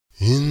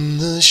In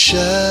the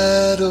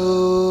shadow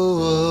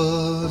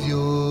of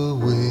your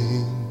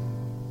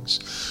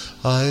wings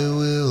I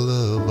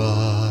will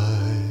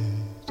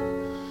abide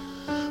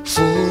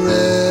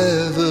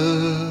forever,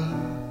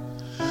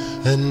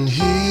 and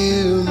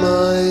here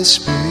my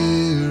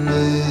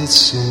spirit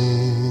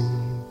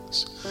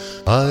sings.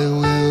 I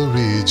will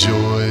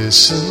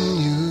rejoice in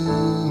you,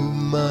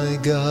 my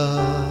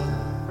God.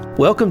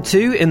 Welcome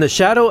to In the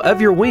Shadow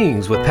of Your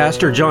Wings with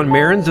Pastor John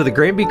Marins of the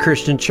Granby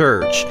Christian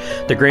Church.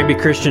 The Granby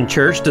Christian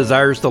Church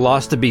desires the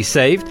lost to be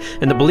saved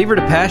and the believer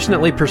to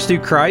passionately pursue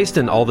Christ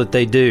in all that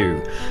they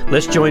do.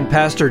 Let's join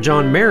Pastor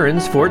John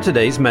Marins for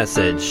today's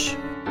message.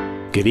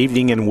 Good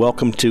evening and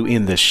welcome to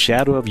In the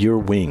Shadow of Your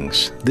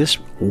Wings. This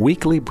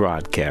weekly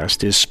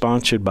broadcast is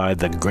sponsored by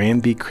the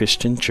Granby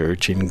Christian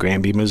Church in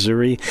Granby,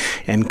 Missouri,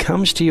 and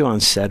comes to you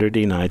on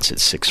Saturday nights at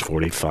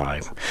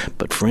 6:45.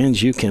 But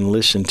friends, you can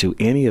listen to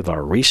any of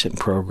our recent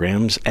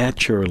programs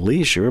at your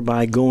leisure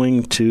by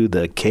going to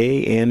the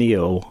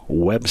KNEO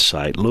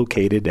website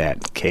located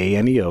at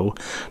kneo.org.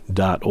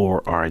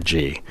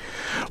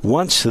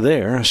 Once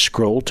there,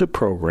 scroll to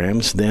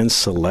Programs, then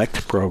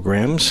select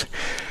Programs.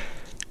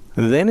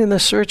 Then in the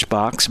search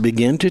box,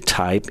 begin to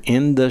type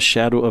In the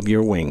Shadow of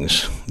Your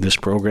Wings. This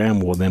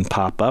program will then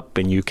pop up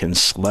and you can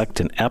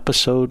select an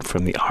episode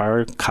from the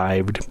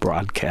archived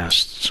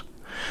broadcasts.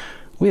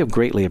 We have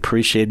greatly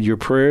appreciated your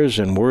prayers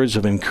and words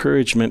of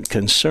encouragement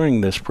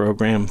concerning this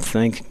program.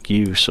 Thank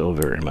you so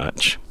very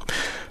much.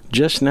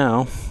 Just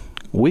now,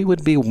 we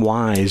would be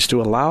wise to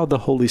allow the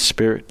Holy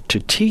Spirit to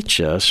teach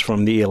us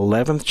from the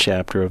 11th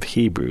chapter of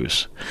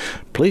Hebrews.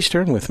 Please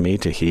turn with me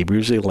to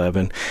Hebrews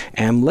 11,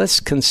 and let's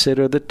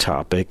consider the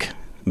topic,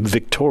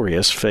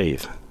 victorious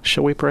faith.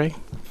 Shall we pray?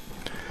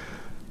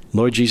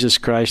 Lord Jesus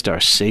Christ,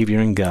 our Savior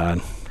and God,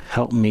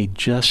 help me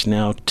just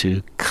now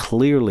to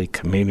clearly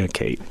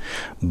communicate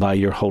by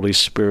your Holy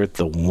Spirit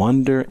the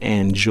wonder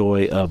and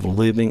joy of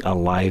living a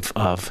life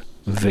of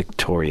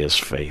victorious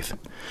faith.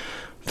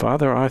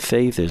 Father, our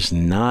faith is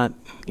not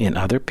in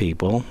other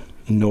people,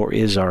 nor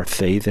is our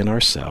faith in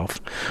ourselves.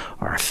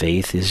 Our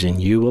faith is in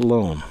you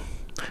alone.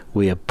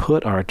 We have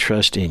put our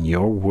trust in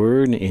your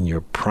word, in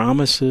your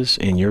promises,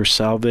 in your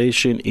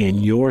salvation, in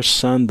your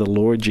Son, the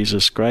Lord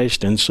Jesus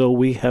Christ, and so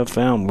we have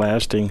found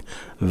lasting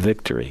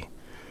victory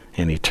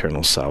and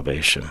eternal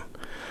salvation.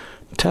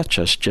 Touch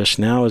us just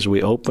now as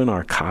we open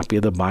our copy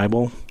of the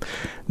Bible,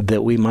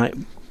 that we might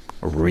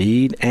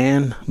read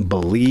and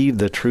believe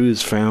the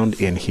truths found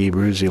in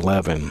Hebrews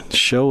 11.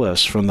 Show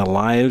us from the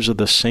lives of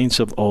the saints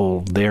of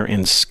old, there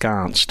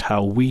ensconced,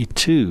 how we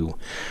too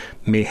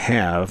may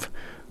have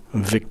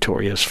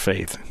victorious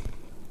faith.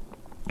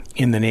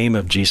 In the name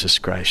of Jesus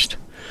Christ,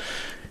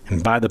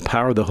 and by the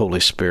power of the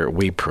Holy Spirit,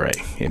 we pray.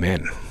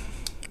 Amen.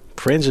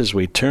 Friends, as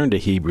we turn to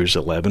Hebrews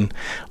 11,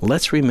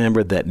 let's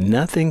remember that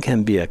nothing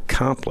can be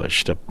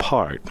accomplished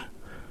apart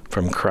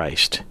from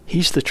Christ.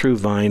 He's the true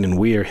vine and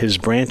we are his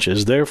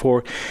branches.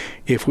 Therefore,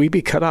 if we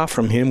be cut off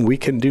from him, we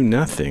can do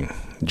nothing.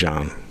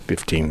 John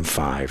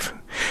 15:5.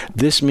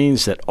 This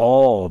means that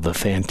all the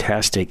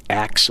fantastic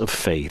acts of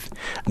faith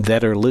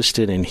that are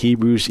listed in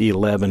Hebrews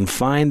 11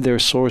 find their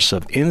source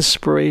of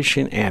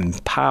inspiration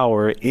and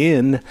power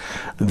in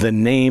the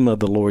name of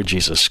the Lord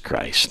Jesus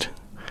Christ.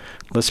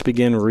 Let's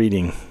begin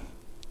reading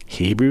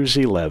Hebrews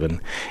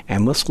 11,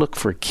 and let's look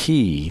for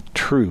key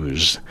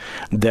truths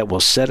that will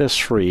set us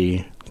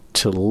free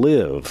to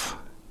live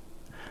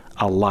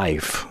a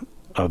life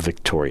of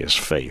victorious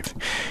faith.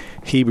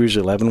 Hebrews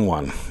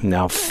 11:1.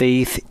 Now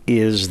faith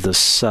is the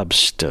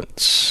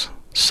substance.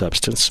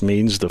 Substance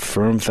means the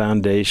firm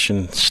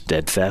foundation,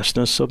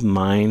 steadfastness of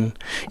mind.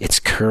 It's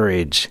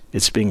courage.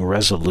 It's being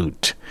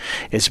resolute.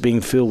 It's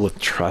being filled with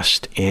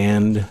trust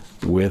and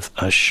with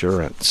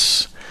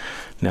assurance.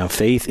 Now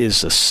faith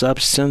is the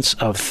substance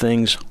of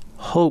things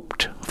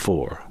hoped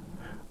for.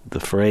 The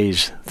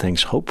phrase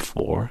things hoped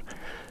for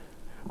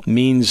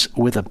means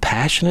with a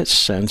passionate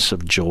sense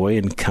of joy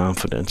and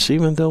confidence.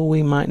 Even though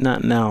we might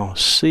not now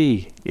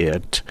see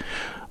it,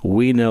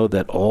 we know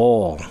that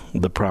all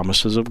the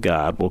promises of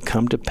God will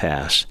come to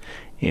pass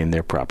in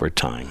their proper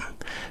time.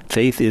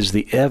 Faith is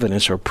the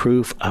evidence or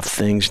proof of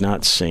things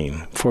not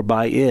seen. For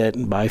by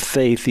it, by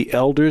faith, the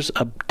elders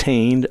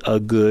obtained a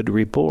good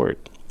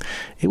report.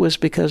 It was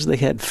because they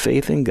had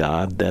faith in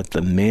God that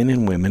the men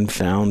and women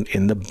found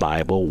in the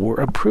Bible were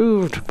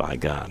approved by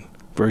God.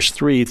 Verse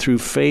 3, through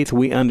faith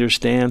we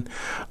understand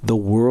the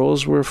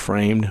worlds were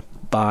framed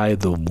by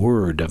the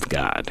word of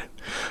God,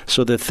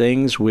 so that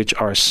things which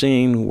are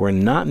seen were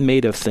not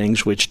made of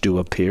things which do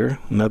appear.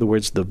 In other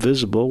words, the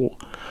visible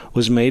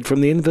was made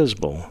from the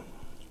invisible.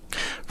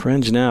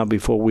 Friends, now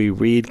before we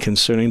read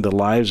concerning the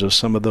lives of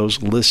some of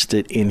those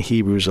listed in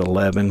Hebrews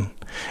 11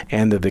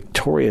 and the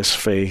victorious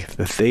faith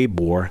that they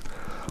bore,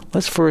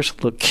 let's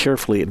first look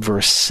carefully at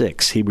verse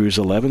 6, Hebrews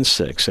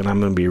 11:6, and I'm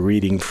going to be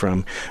reading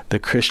from the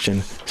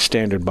Christian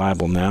Standard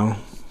Bible now.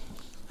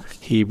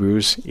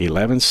 Hebrews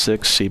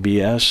 11:6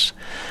 CBS.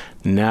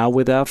 Now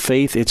without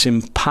faith it's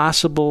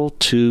impossible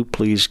to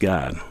please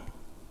God.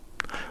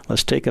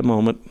 Let's take a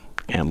moment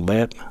and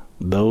let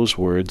those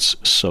words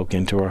soak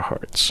into our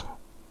hearts.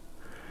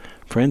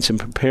 Friends, in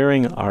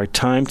preparing our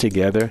time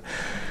together,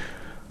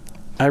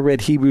 I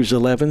read Hebrews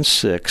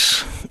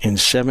 11:6 in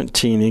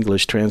 17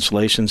 English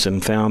translations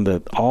and found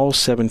that all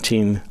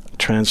 17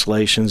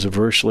 translations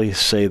virtually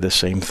say the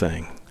same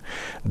thing.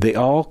 They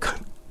all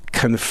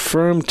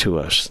confirm to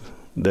us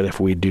that if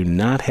we do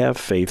not have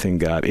faith in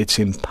God, it's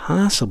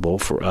impossible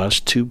for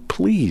us to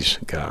please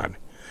God.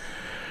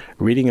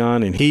 Reading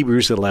on in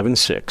Hebrews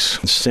 11:6,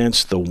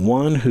 since the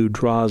one who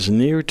draws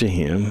near to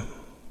him,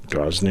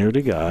 draws near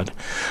to God,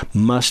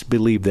 must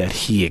believe that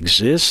he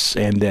exists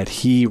and that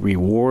he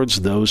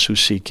rewards those who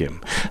seek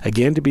him.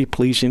 Again, to be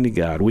pleasing to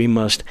God, we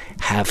must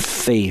have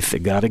faith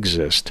that God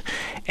exists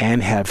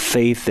and have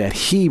faith that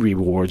he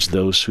rewards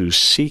those who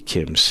seek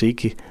him.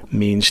 Seek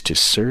means to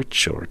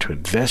search or to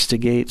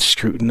investigate,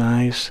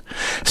 scrutinize,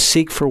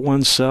 seek for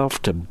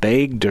oneself, to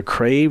beg, to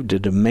crave, to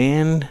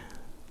demand.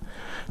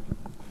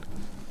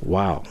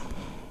 Wow.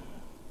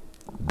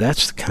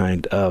 That's the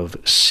kind of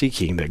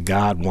seeking that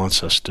God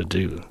wants us to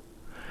do.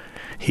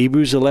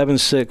 Hebrews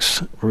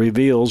 11:6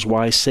 reveals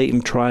why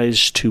Satan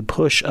tries to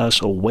push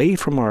us away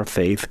from our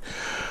faith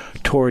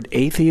toward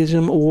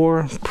atheism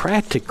or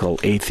practical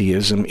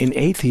atheism. In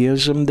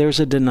atheism, there's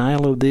a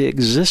denial of the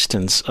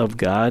existence of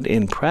God.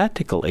 In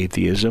practical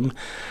atheism,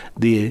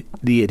 the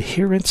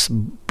adherents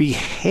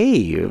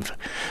behave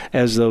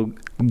as though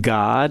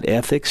God,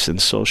 ethics,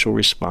 and social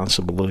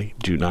responsibility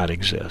do not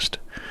exist.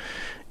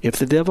 If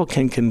the devil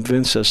can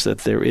convince us that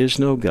there is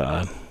no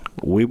God,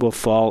 we will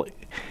fall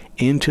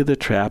into the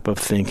trap of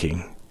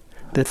thinking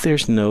that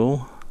there's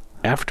no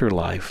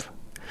afterlife.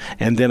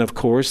 And then, of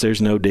course,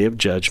 there's no day of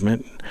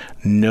judgment,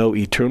 no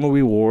eternal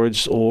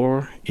rewards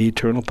or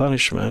eternal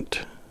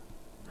punishment.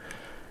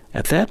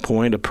 At that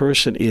point, a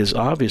person is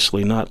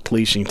obviously not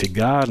pleasing to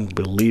God,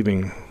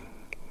 believing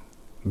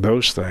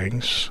those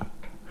things.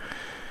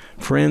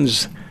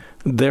 Friends,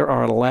 there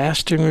are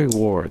lasting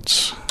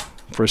rewards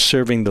for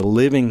serving the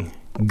living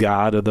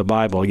God of the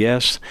Bible.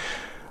 Yes,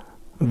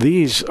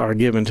 these are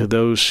given to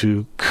those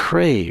who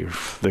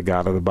crave the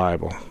God of the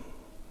Bible.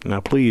 Now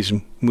please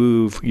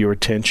move your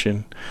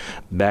attention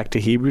back to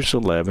Hebrews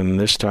 11.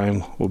 This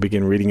time we'll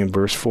begin reading in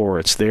verse 4.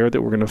 It's there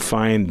that we're going to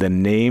find the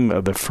name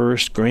of the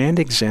first grand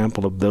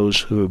example of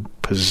those who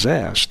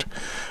possessed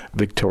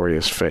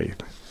victorious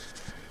faith.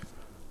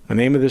 The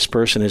name of this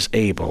person is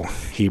Abel.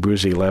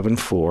 Hebrews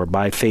 11:4.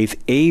 By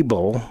faith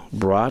Abel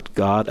brought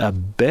God a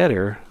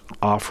better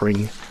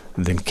offering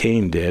than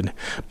Cain did.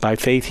 By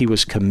faith he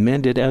was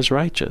commended as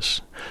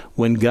righteous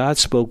when God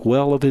spoke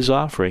well of his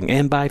offering.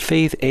 And by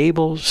faith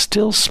Abel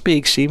still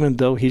speaks even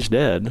though he's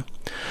dead.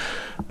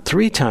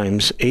 3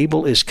 times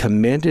Abel is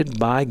commended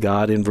by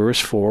God in verse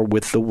 4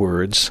 with the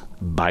words,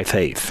 by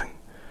faith.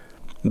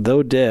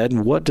 Though dead,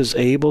 what does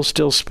Abel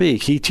still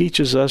speak? He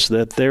teaches us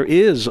that there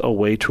is a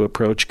way to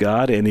approach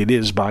God, and it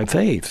is by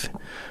faith.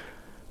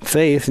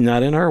 Faith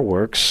not in our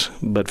works,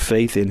 but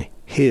faith in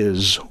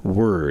his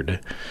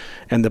word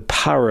and the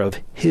power of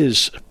his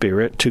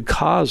Spirit to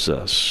cause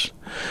us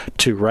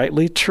to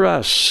rightly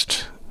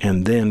trust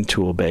and then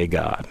to obey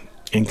God.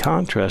 In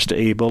contrast to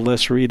Abel,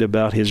 let's read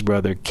about his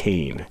brother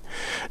Cain.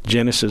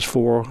 Genesis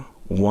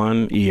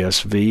 4:1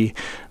 ESV.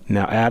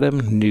 Now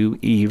Adam knew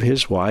Eve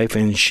his wife,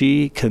 and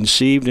she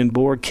conceived and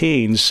bore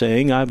Cain,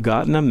 saying, I've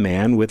gotten a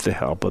man with the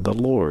help of the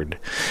Lord.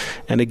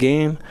 And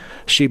again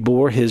she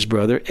bore his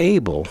brother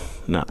Abel.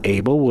 Now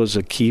Abel was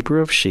a keeper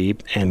of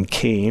sheep, and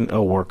Cain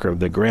a worker of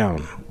the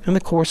ground. In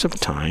the course of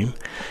time,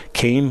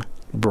 Cain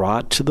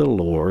brought to the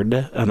Lord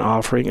an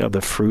offering of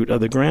the fruit of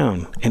the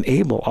ground, and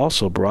Abel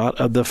also brought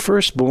of the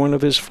firstborn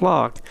of his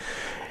flock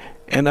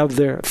and of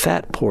their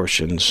fat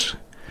portions.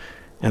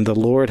 And the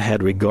Lord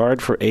had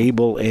regard for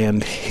Abel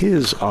and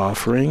his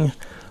offering,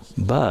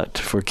 but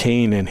for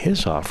Cain and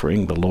his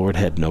offering the Lord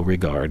had no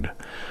regard.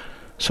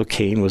 So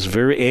Cain was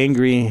very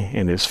angry,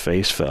 and his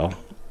face fell.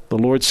 The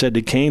Lord said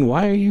to Cain,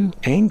 why are you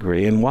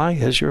angry, and why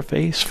has your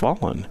face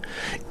fallen?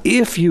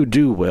 If you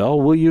do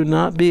well, will you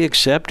not be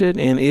accepted?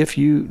 And if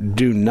you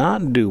do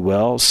not do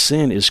well,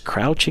 sin is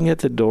crouching at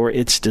the door.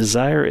 Its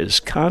desire is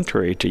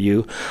contrary to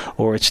you,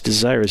 or its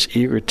desire is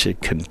eager to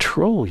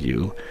control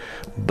you.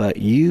 But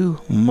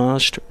you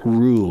must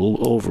rule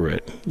over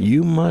it.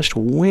 You must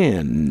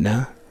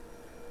win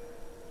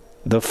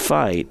the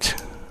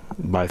fight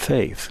by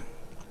faith.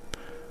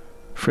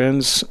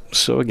 Friends,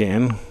 so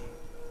again,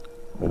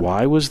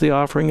 why was the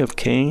offering of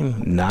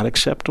Cain not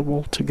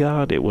acceptable to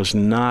God? It was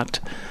not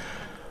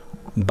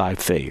by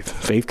faith.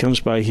 Faith comes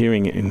by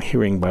hearing, and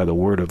hearing by the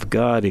word of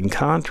God. In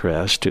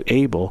contrast to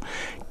Abel,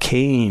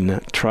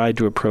 Cain tried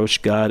to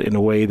approach God in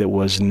a way that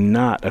was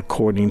not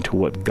according to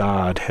what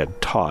God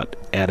had taught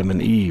Adam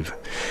and Eve.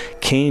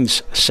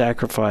 Cain's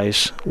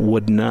sacrifice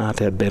would not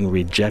have been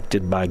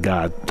rejected by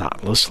God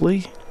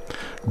thoughtlessly.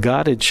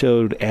 God had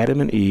showed Adam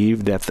and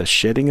Eve that the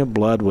shedding of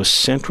blood was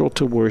central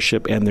to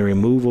worship and the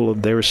removal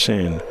of their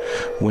sin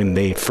when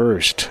they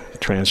first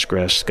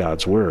transgressed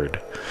God's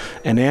word.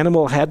 An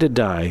animal had to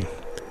die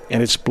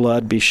and its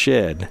blood be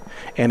shed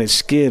and its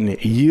skin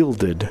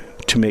yielded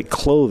to make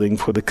clothing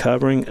for the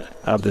covering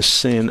of the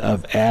sin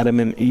of Adam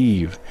and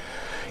Eve.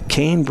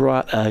 Cain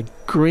brought a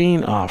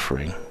grain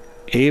offering.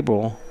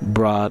 Abel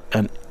brought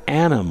an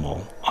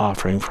animal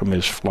offering from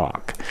his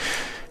flock.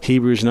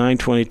 Hebrews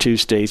 9:22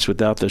 states,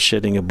 without the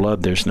shedding of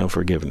blood, there's no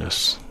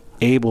forgiveness.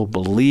 Abel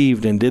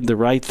believed and did the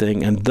right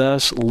thing and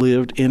thus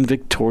lived in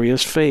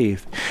victorious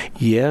faith.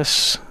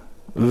 Yes,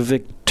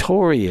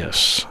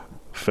 victorious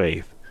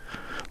faith.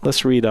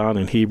 Let's read on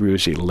in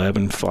Hebrews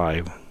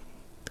 11:5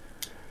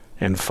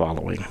 and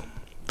following.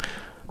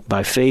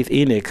 By faith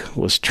Enoch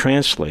was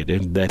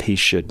translated that he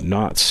should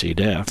not see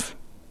death,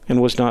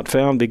 and was not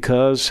found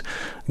because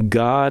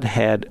God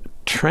had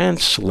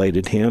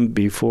translated him.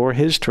 Before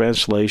his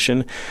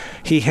translation,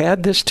 he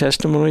had this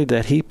testimony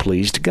that he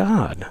pleased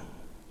God.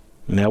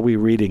 Now we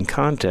read in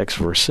context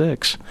verse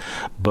 6,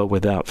 but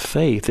without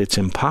faith it's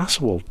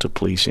impossible to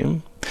please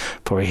him.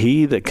 For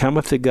he that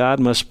cometh to God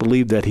must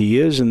believe that he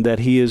is, and that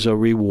he is a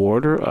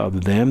rewarder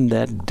of them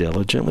that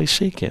diligently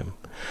seek him.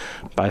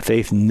 By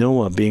faith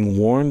Noah, being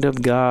warned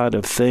of God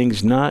of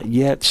things not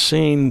yet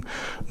seen,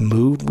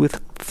 moved with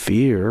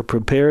fear,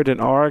 prepared an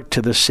ark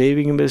to the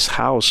saving of his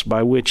house,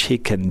 by which he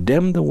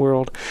condemned the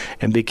world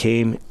and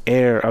became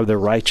heir of the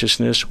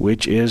righteousness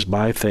which is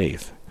by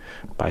faith.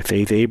 By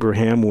faith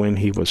Abraham, when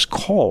he was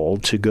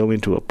called to go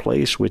into a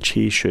place which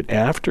he should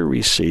after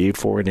receive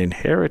for an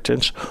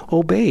inheritance,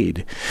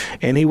 obeyed,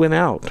 and he went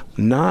out,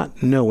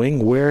 not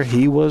knowing where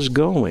he was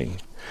going.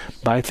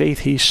 By faith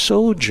he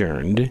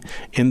sojourned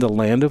in the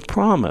land of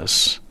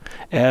promise,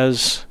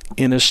 as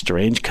in a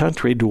strange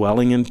country,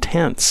 dwelling in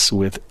tents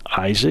with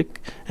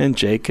Isaac and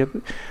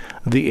Jacob,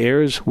 the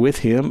heirs with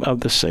him of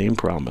the same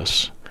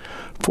promise.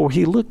 For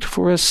he looked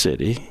for a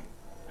city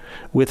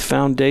with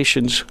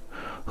foundations,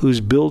 whose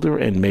builder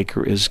and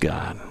maker is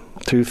God.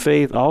 Through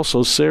faith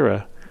also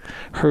Sarah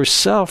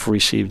herself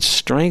received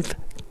strength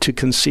to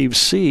conceive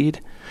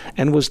seed,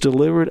 and was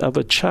delivered of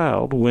a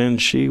child when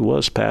she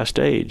was past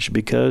age,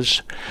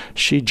 because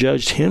she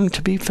judged him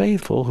to be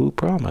faithful who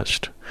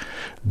promised.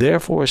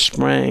 Therefore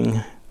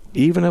sprang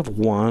even of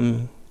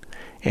one,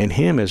 and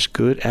him as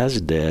good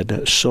as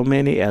dead, so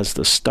many as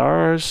the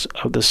stars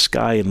of the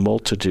sky in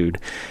multitude,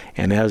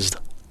 and as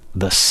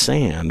the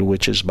sand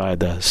which is by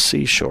the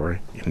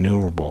seashore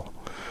innumerable.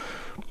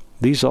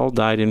 These all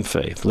died in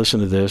faith. Listen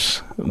to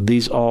this.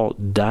 These all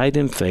died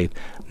in faith,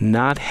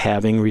 not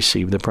having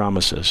received the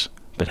promises,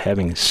 but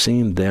having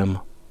seen them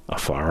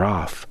afar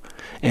off,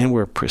 and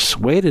were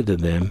persuaded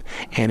of them,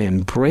 and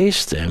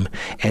embraced them,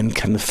 and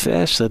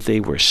confessed that they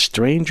were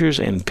strangers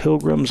and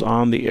pilgrims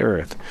on the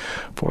earth.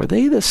 For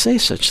they that say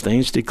such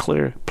things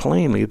declare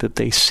plainly that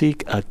they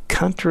seek a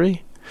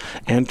country.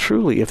 And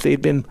truly, if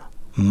they'd been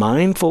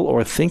mindful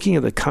or thinking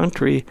of the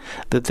country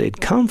that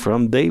they'd come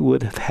from, they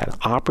would have had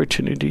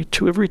opportunity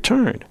to have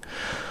returned.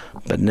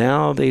 But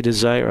now they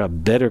desire a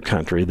better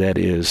country, that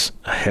is,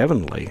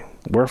 heavenly.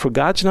 Wherefore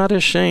God's not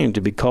ashamed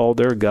to be called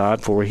their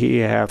God, for he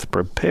hath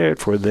prepared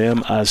for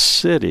them a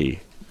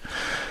city.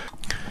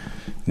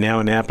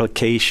 Now in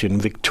application,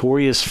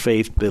 victorious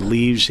faith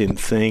believes in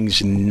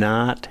things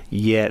not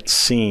yet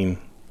seen,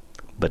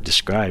 but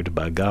described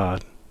by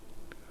God.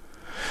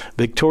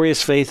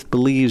 Victorious faith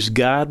believes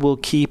God will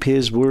keep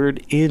his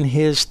word in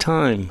his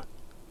time.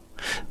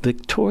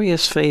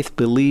 Victorious faith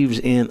believes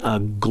in a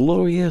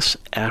glorious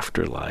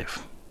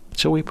afterlife.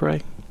 Shall we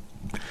pray?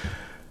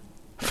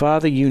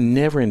 Father, you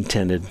never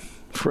intended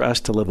for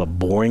us to live a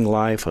boring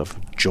life of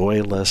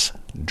joyless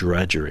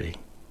drudgery.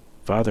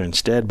 Father,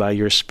 instead, by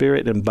your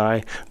Spirit and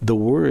by the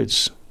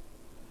words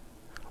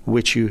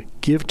which you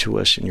give to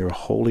us in your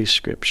holy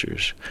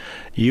scriptures,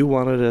 you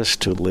wanted us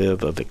to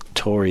live a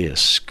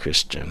victorious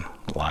Christian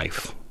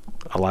life,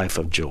 a life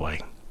of joy.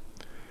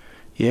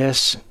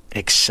 Yes,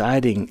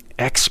 exciting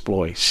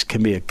exploits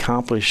can be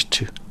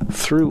accomplished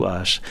through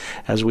us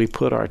as we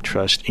put our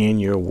trust in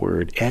your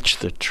word. Etch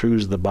the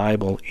truths of the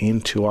Bible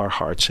into our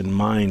hearts and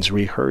minds.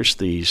 Rehearse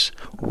these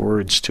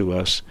words to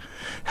us.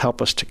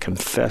 Help us to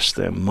confess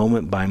them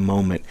moment by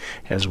moment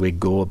as we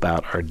go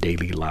about our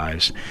daily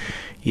lives.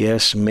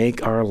 Yes,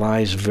 make our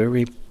lives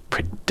very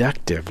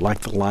productive,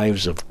 like the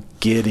lives of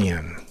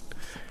Gideon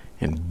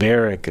and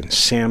Barak and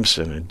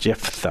Samson and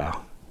Jephthah,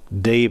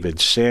 David,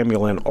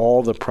 Samuel, and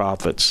all the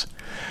prophets.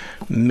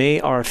 May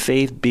our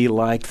faith be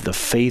like the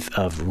faith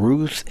of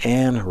Ruth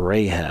and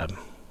Rahab.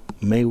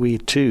 May we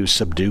too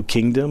subdue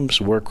kingdoms,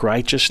 work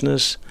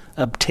righteousness,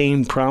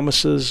 obtain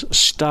promises,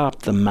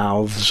 stop the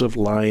mouths of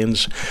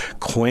lions,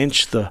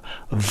 quench the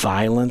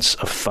violence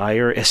of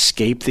fire,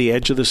 escape the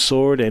edge of the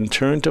sword, and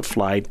turn to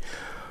flight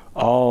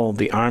all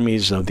the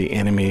armies of the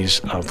enemies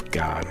of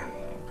God.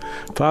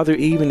 Father,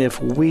 even if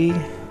we,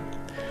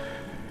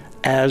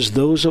 as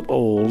those of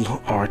old,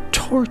 are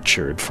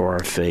tortured for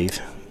our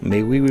faith,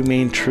 may we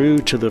remain true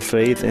to the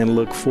faith and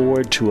look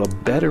forward to a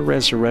better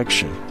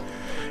resurrection.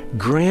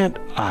 Grant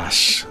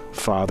us,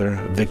 Father,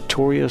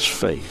 victorious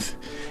faith.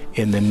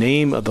 In the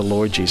name of the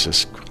Lord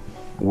Jesus,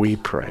 we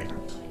pray,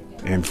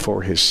 and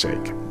for his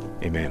sake.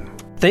 Amen.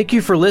 Thank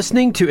you for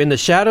listening to In the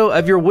Shadow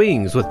of Your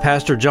Wings with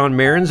Pastor John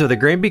Mehrens of the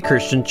Granby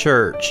Christian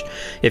Church.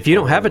 If you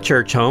don't have a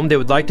church home, they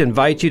would like to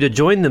invite you to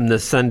join them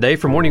this Sunday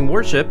for morning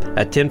worship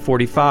at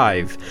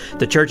 10:45.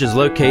 The church is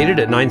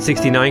located at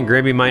 969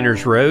 Granby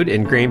Miners Road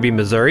in Granby,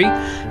 Missouri.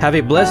 Have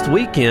a blessed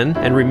weekend,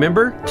 and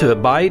remember to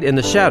abide in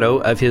the shadow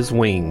of His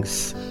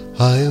wings.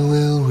 I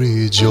will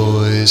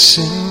rejoice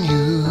in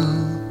you,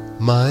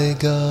 my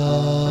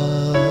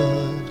God,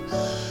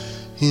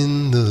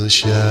 in the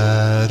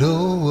shadow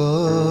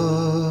of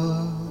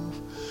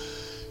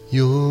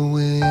your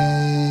wings.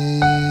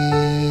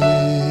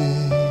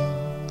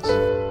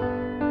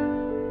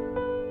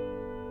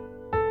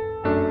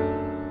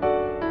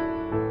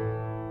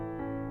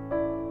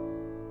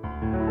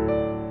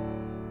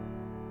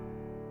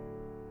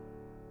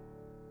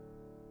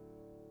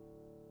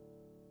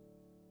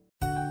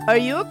 Are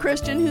you a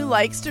Christian who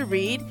likes to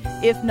read?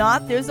 If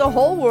not, there's a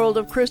whole world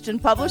of Christian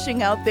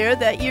publishing out there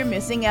that you're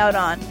missing out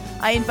on.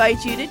 I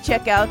invite you to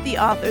check out the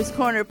Author's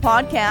Corner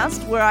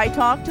podcast, where I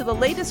talk to the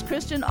latest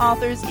Christian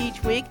authors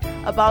each week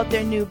about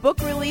their new book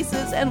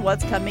releases and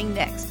what's coming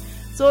next.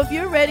 So if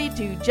you're ready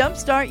to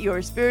jumpstart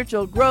your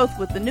spiritual growth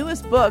with the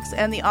newest books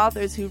and the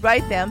authors who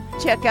write them,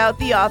 check out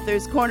the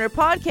Author's Corner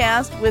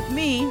podcast with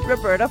me,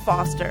 Roberta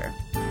Foster.